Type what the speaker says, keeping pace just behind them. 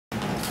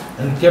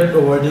and kept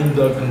avoiding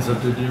the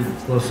consultative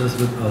process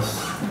with us.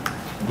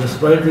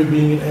 Despite we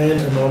being in an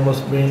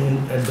enormous pain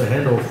at the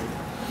hand of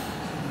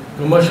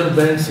commercial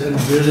banks and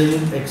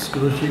bearing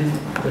excruciating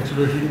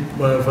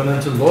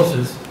financial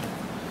losses,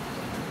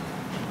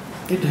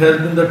 it has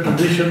been the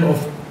tradition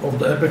of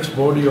the apex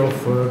body of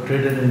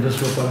Trade and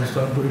Industry of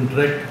Pakistan to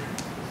interact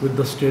with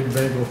the State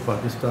Bank of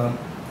Pakistan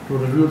to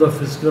review the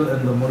fiscal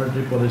and the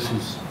monetary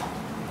policies,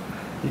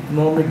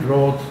 economic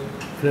growth,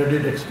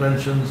 credit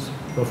expansions,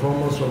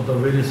 performance of the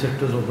various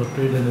sectors of the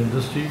trade and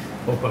industry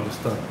of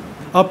Pakistan.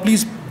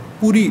 Please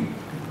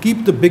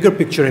keep the bigger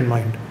picture in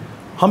mind.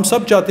 हम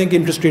सब चाहते हैं कि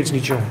interest rates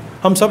नीचे हों,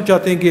 हम सब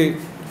चाहते हैं कि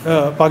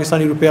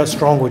पाकिस्तानी रुपया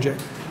स्ट्रॉन्ग हो जाए,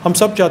 हम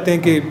सब चाहते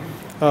हैं कि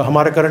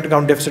हमारा करंट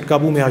अकाउंट डेफिसिट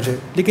काबू में आ जाए,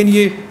 लेकिन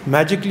ये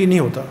मैजिकली नहीं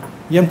होता,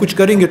 ये हम कुछ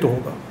करेंगे तो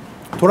होगा,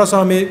 थोड़ा सा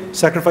हमें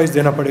सैक्रिफाइस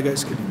देना पड़ेगा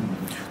इसके लिए।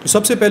 तो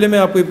सबसे पहले मैं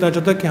आपको ये बताना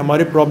चाहता कि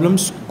हमारे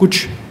प्रॉब्लम्स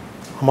कुछ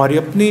हमारी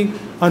अपनी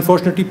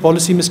अनफॉर्चुनेटली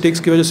पॉलिसी मिस्टेक्स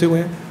की वजह से हुए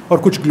हैं और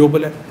कुछ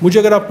ग्लोबल है। मुझे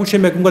अगर आप पूछें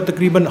मैं कहूँगा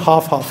तकरीबन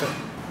हाफ है।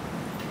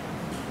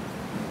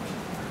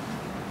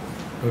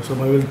 So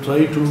I will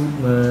try to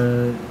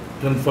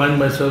confine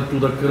myself to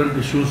the current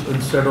issues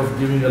instead of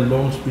giving a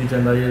long speech,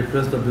 and I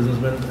request the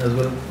businessmen as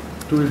well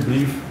to be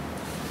brief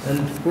and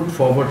put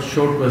forward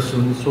short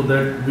questions so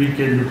that we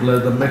can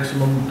utilize the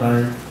maximum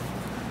time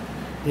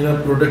in a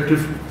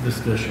productive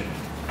discussion.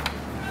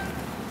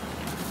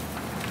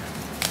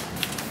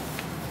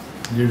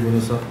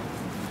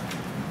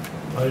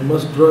 I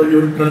must draw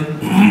your kind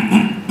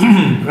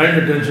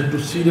attention to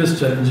serious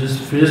challenges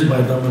faced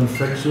by the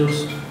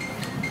manufacturers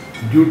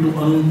due to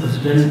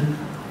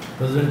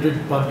unprecedented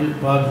Pak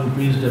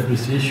rupees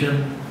depreciation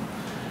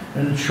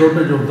and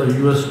shortage of the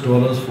US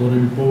dollars for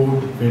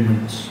import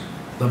payments.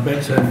 The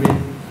banks have been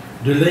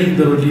delaying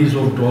the release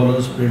of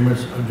dollars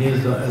payments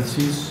against the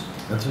LCs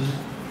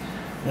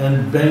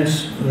and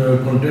banks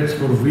contracts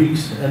for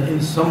weeks and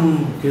in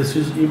some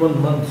cases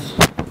even months,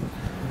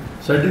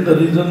 citing the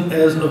reason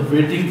as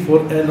waiting for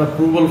an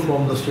approval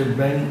from the State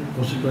Bank.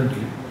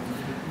 Consequently,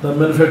 the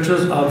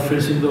manufacturers are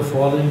facing the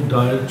following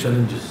dire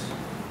challenges.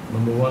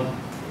 Number one,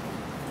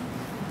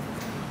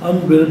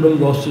 unbearable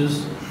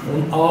losses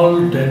on all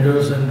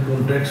tenders and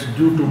contracts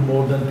due to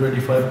more than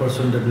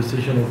 25%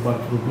 depreciation of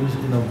Pak rupees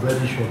in a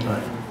very short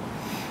time.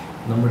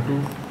 Number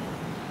two,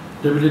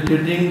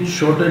 debilitating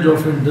shortage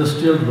of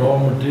industrial raw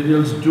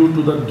materials due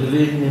to the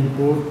delay in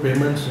import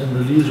payments and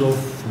release of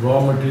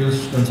raw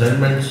materials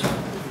consignments.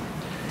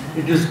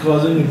 It is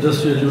causing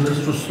industrial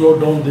units to slow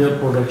down their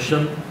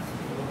production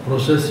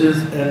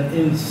processes and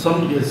in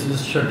some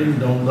cases shutting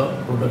down the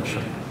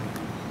production.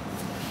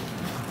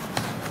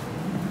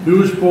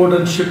 Huge port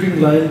and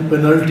shipping line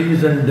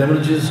penalties and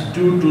damages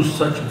due to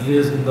such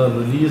delays in the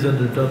release and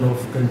return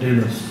of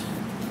containers.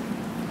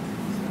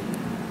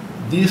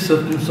 These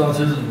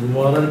circumstances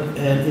warrant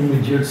an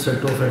immediate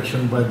set of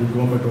action by the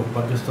Government of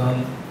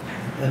Pakistan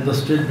and the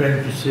State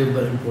Bank to save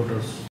the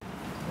importers.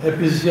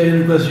 FPCCI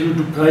requests you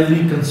to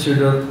kindly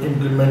consider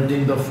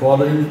implementing the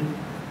following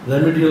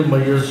remedial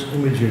measures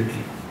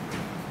immediately.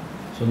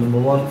 So number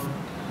one,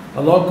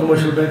 allow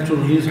commercial banks to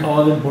release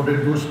all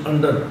imported goods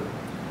under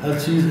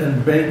LCs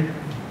and bank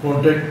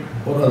contract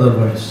or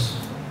otherwise.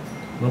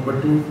 Number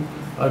two,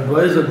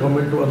 advise the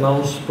government to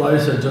announce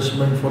price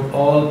adjustment for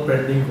all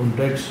pending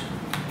contracts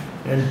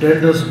and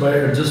tenders by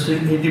adjusting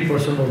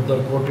 80% of the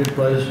quoted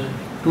price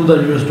to the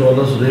US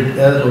dollars rate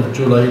as of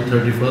July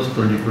 31st,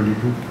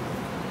 2022.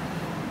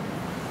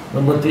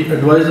 Number three,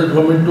 advise the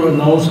government to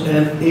announce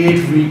an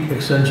 8-week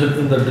extension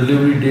in the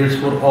delivery dates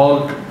for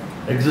all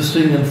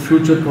existing and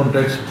future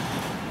contracts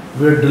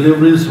where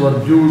deliveries were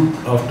due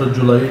after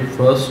July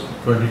 1st,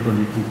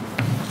 2022.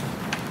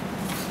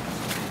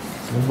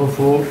 Number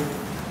four,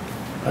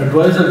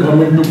 advise the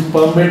government to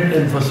permit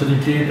and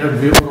facilitate a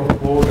waiver of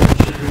port and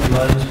shipping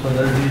lines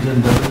penalties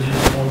and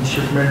damages on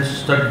shipments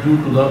stuck due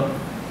to the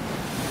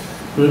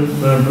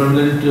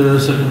prevalent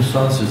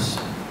circumstances.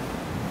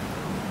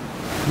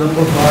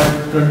 Number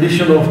five,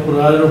 condition of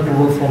prior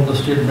approval from the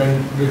State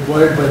Bank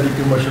required by the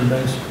commercial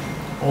banks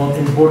on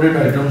imported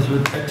items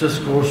with HS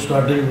scores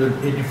starting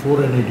with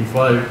 84 and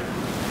 85,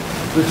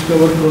 which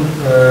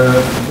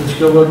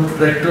cover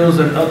tractors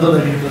and other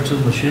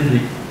agricultural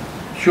machinery,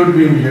 should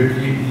be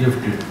immediately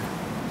lifted.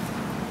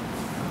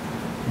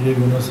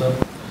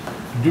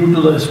 Due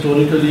to the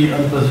historically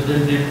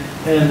unprecedented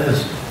and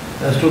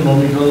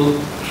astronomical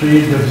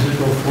trade deficit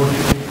of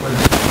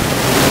 48.6%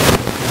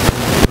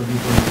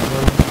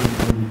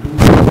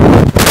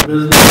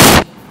 business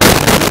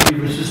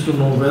wishes to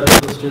know whether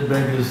the State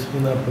Bank is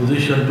in a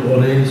position to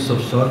arrange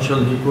substantial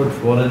liquid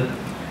foreign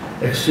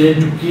exchange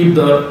to keep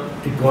the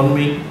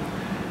economy,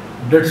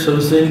 debt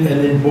servicing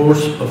and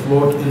imports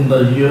afloat in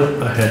the year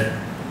ahead.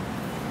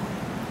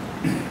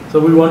 So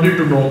we wanted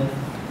to know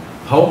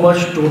how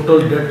much total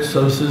debt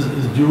services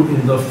is due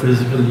in the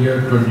fiscal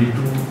year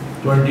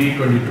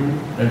 2022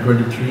 and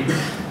 23,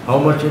 how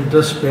much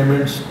interest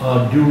payments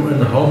are due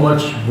and how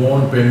much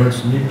bond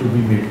payments need to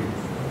be made.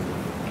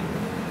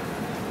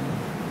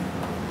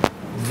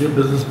 Dear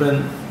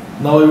businessmen,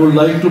 now I would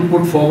like to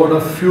put forward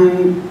a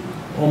few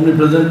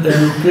omnipresent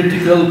and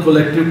critical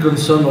collective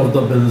concern of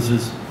the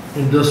businesses,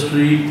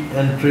 industry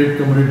and trade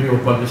community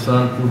of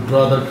Pakistan to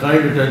draw the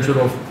kind attention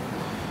of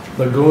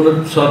the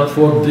government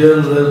for their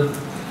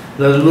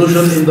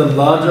resolution in the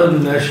larger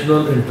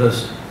national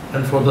interest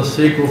and for the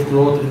sake of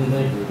growth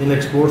in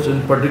exports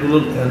in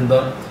particular and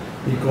the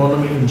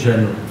economy in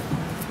general.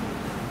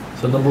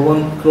 So number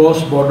one,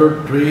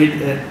 cross-border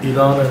trade in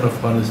Iran and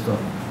Afghanistan.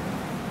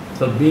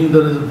 So being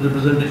the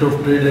representative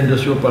of trade and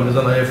industry of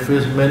Pakistan, I have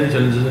faced many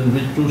challenges in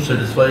which to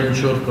satisfy and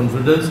ensure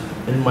confidence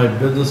in my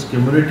business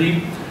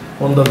community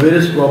on the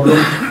various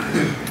problems.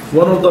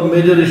 One of the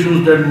major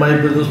issues that my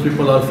business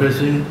people are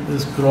facing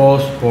is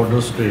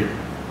cross-border trade.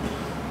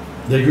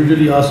 They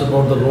usually ask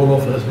about the role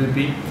of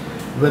SBP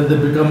when they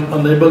become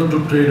unable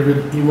to trade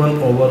with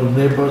even our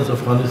neighbors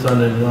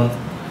Afghanistan and Iran.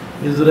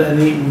 Is there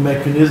any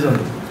mechanism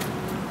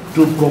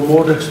to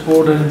promote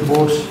export and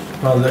import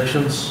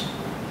transactions?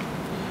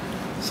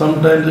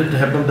 Sometimes it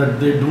happens that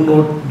they do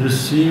not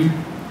receive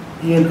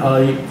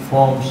E&I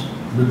forms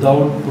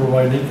without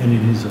providing any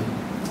reason.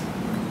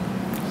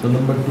 So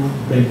number two,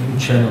 banking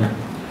channel.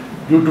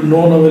 Due to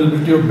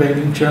non-availability of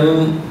banking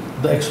channel,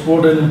 the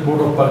export and import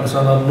of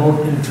Pakistan are not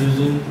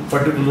increasing,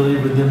 particularly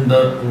within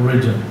the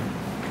region.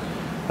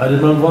 I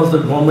remember once the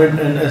government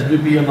and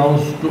SBP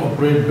announced to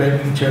operate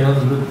banking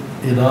channels with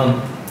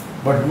Iran,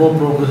 but no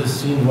progress is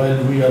seen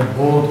while we are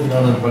both,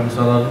 Iran and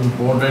Pakistan are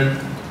important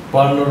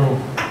partner of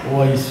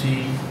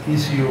OIC,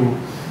 ECO,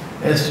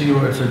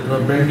 SCO, etc.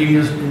 Banking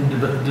is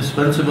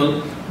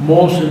indispensable,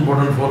 most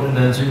important for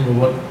enhancing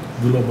our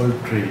global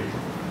trade.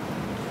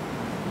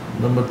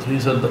 Number three,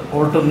 sir, the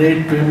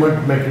alternate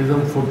payment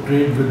mechanism for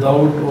trade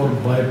without or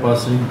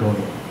bypassing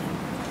dollar.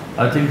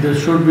 I think there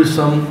should be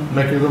some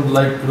mechanism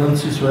like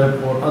currency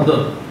swap or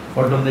other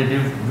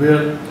alternative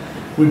where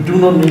we do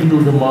not need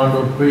to demand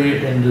or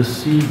pay and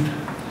receive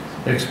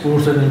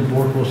exports and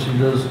import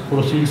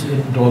proceeds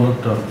in dollar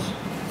terms.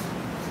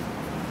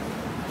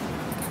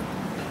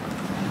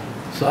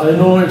 So I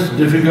know it's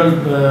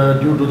difficult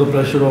due to the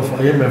pressure of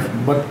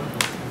IMF, but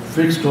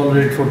fixed dollar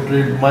rate for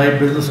trade, my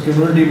business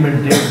community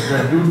maintains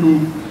that due to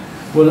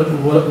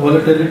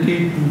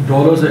volatility in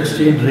dollars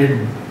exchange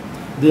rate,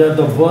 they are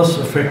the worst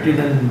affected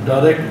and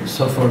direct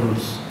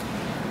sufferers.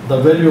 The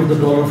value of the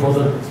dollar for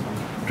the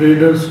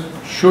traders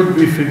should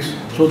be fixed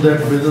so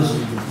that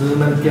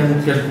businessmen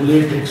can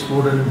calculate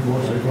export and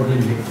imports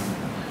accordingly.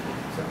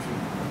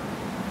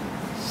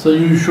 So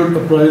you should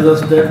apprise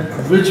us that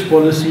which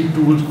policy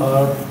tools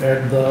are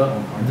at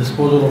the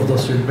disposal of the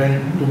State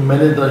Bank to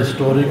manage the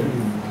historic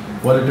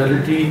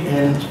volatility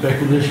and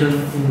speculation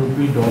in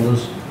rupee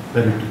dollars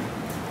parity.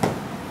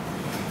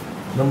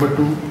 Number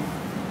two,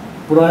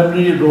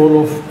 primary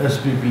role of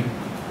SBP.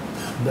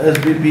 The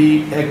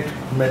SBP Act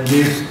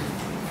mandates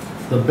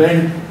the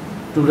bank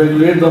to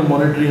regulate the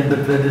monetary and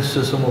the credit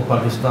system of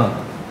Pakistan,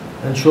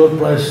 ensure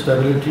price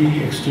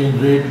stability, exchange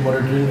rate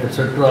monitoring,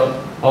 etc.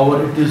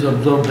 However, it is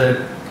observed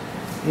that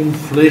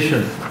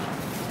inflation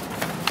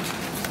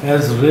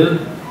has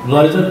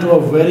risen to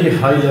a very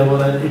high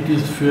level, and it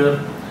is feared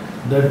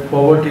that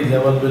poverty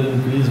level will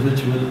increase,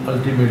 which will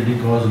ultimately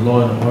cause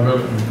law and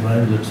order and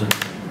crimes, etc.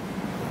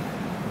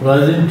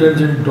 Rising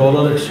trends in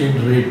dollar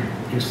exchange rate,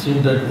 it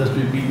seems that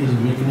SBP is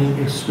weakening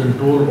its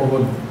control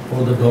over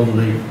the dollar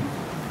rate.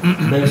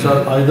 Banks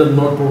are either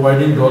not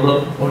providing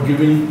dollar or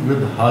giving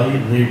with high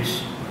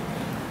rates.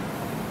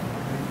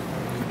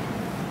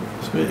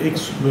 एक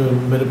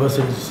मेरे पास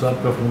एक साहब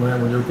का phone आया,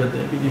 मुझे कहते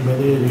हैं कि जी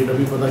मैंने रेट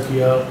अभी पता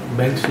किया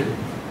बैंक से,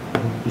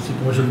 किसी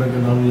कमर्शियल बैंक का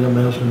नाम लिया,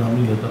 मैं उसका नाम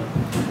नहीं लेता,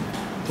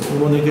 तो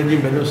उन्होंने कहा जी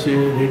मैंने उससे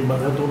रेट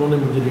मांगा, तो उन्होंने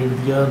मुझे रेट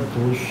दिया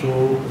 200,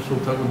 उस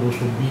वक्त था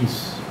 220,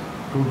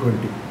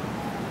 220,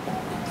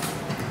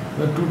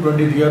 मैं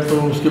 220 दिया, तो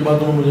उसके बाद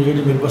उन्होंने मुझे कहा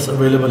जी मेरे पास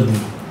अवेलेबल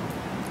नहीं,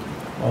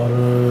 और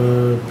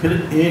फिर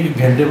एक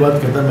घंटे बाद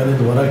कहता मैंने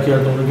दोबारा किया,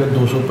 तो उन्होंने कहा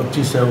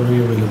 225 है और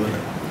ये अवेलेबल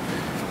है।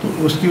 तो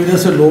उसकी वजह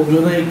से लोग जो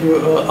है ना एक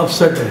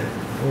अपसेट है,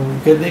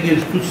 कहते हैं कि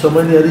कुछ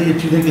समझ नहीं आ रही ये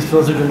चीज़ें किस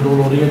तरह से कंट्रोल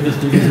हो रही हैं, किस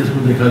तरीके से इसको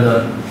देखा जा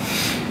रहा है।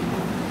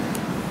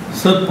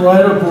 Sir,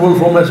 prior approval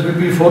from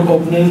SBP for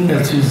opening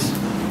LCs.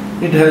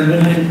 It has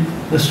been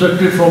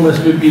instructed from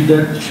SBP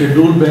that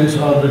scheduled banks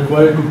are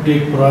required to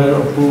take prior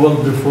approval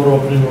before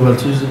opening of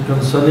LCs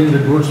concerning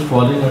the goods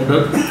falling under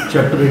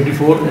Chapter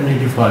 84 and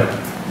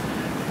 85.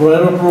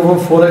 Prior approval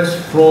forex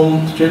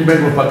from State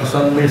Bank of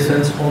Pakistan makes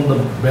sense on the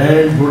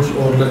banned goods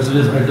or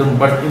luxurious items,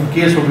 but in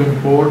case of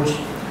imports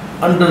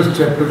under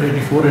Chapter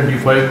 84 and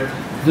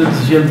 85, this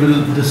decision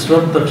will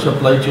disrupt the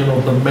supply chain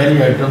of the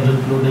many items,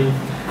 including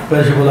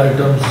perishable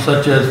items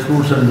such as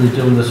fruits and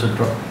vegetables,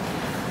 etc.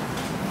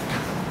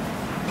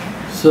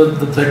 So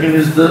the second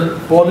is the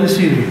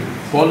policy rate.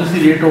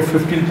 Policy rate of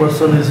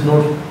 15%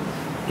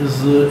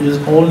 is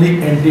only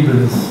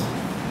anti-business,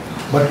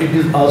 but it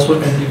is also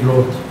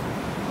anti-growth.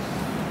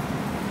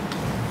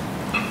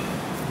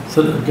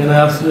 So can I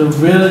ask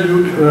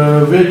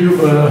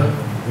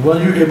were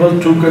you able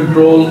to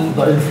control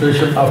the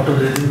inflation after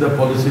raising the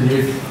policy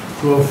rate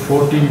to a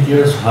 14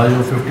 years high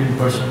of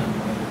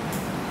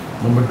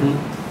 15%? Number two,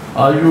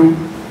 are you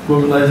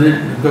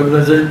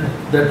cognizant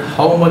that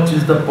how much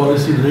is the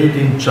policy rate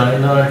in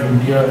China,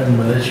 India and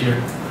Malaysia.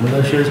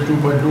 Malaysia is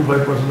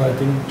 2.25%, I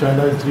think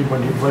China is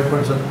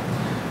 3.85%,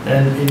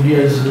 and India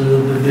is, they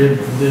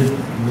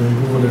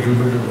grew a little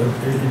bit,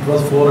 it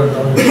was 4 and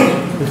now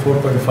it's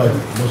 4.5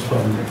 most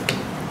probably.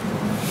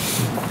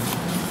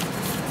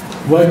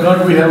 Why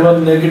can't we have a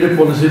negative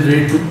policy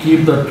rate to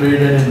keep the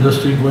trade and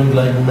industry going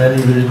like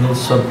many regional,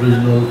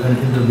 sub-regional and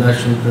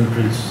international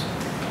countries?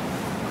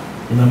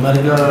 In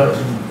America,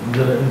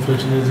 the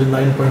inflation is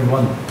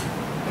 9.1,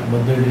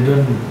 but they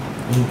didn't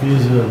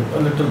increase a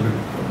little bit,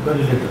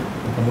 very little,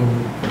 about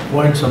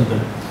point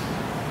something.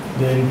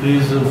 They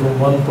increased from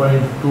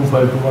 1.25 to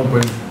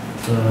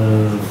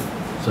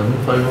 1.75 or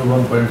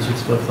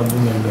 1.65,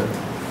 something like that.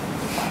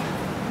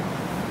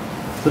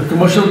 The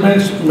commercial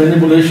banks'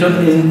 manipulation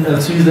in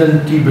LCs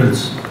and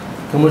T-bills.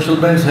 Commercial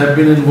banks have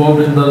been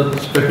involved in the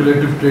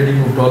speculative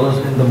trading of dollars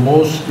in the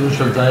most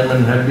crucial time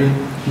and have been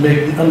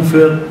making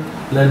unfair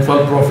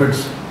landfall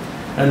profits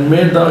and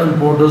made the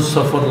importers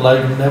suffer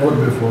like never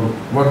before.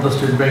 What the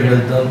State Bank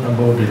has done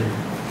about it.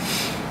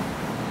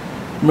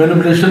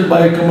 Manipulation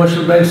by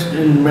commercial banks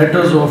in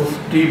matters of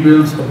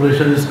T-bills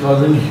operation is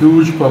causing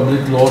huge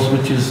public loss,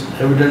 which is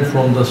evident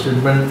from the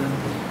statement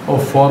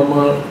of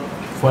former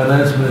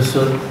Finance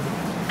Minister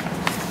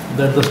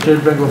that the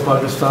State Bank of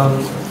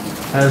Pakistan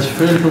has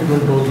failed to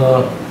control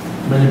the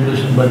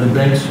manipulation by the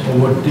banks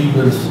over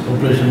T-bills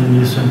operation in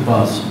recent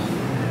past,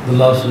 the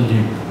last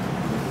regime.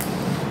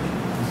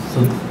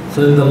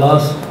 So in the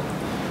last,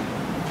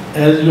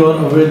 as you are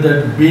aware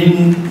that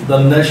being the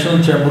National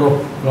Chamber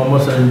of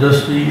Commerce and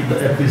Industry, the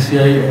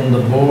FPCCI on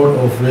the board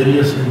of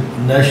various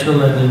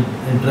national and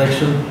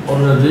interaction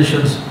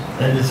organizations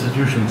and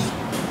institutions.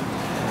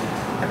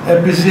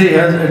 FPCCI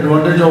has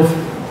advantage of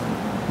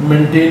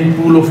maintain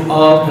pool of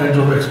all kinds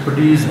of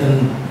expertise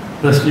and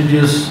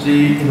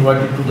prestigiously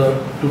invited to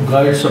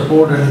guide,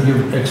 support and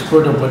give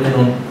expert opinion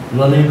on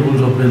running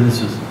rules of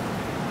businesses.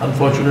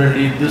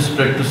 Unfortunately, this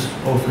practice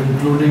of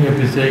including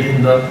FPCCI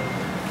in the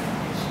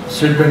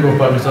State Bank of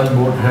Pakistan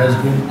board has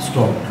been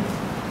stopped.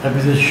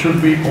 FPCCI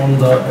should be on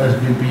the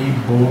SBP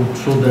board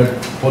so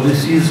that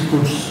policies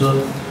could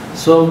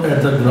serve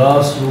at the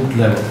grassroots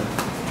level.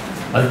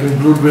 I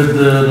conclude with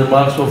the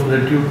remarks of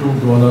gratitude to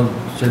Governor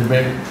State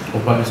Bank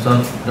of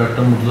Pakistan,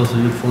 Dr. Murtaza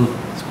Sayyid, for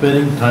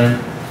sparing time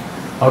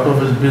out of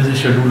his busy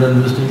schedule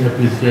and visiting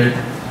FPCCI,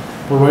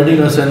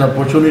 providing us an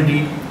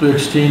opportunity to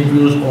exchange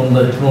views on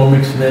the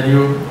economic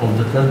scenario of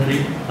the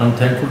country. I am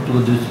thankful to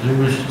the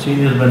distinguished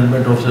senior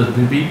management of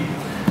SBP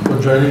for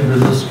joining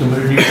business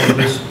community for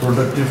this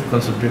productive,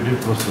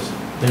 consultative process.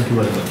 Thank you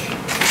very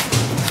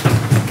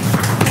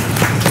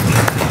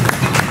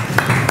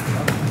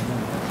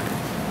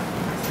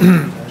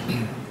much.